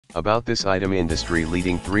About this item: industry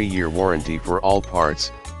leading 3-year warranty for all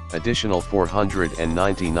parts, additional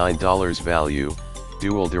 $499 value,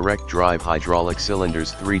 dual direct drive hydraulic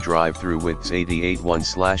cylinders, 3 drive-through widths 88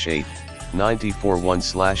 1/8, 94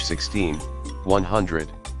 1/16,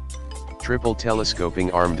 100. Triple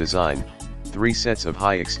telescoping arm design. 3 sets of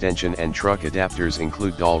high extension and truck adapters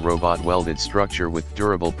include all robot welded structure with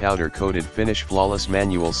durable powder coated finish, flawless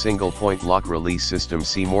manual single point lock release system.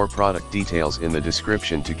 See more product details in the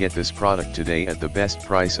description to get this product today at the best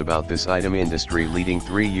price. About this item: industry leading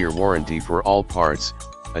 3-year warranty for all parts,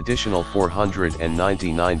 additional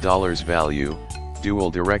 $499 value,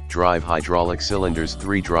 dual direct drive hydraulic cylinders,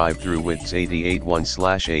 3 drive-through widths 88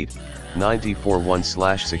 1/8, 94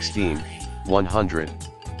 1/16, 100.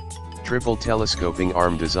 Triple telescoping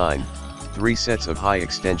arm design. 3 sets of high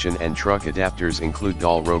extension and truck adapters include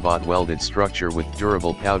all robot welded structure with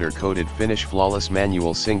durable powder coated finish, flawless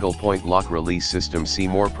manual single point lock release system. See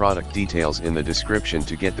more product details in the description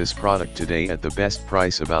to get this product today at the best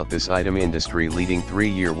price. About this item: industry leading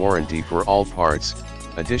 3-year warranty for all parts,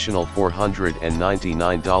 additional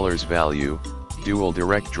 $499 value, dual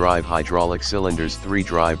direct drive hydraulic cylinders, 3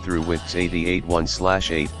 drive-through widths 88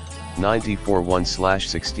 1/8, 94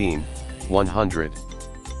 1/16, 100.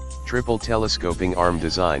 Triple telescoping arm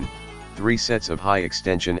design. 3 sets of high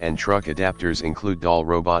extension and truck adapters include all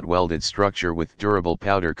robot welded structure with durable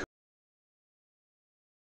powder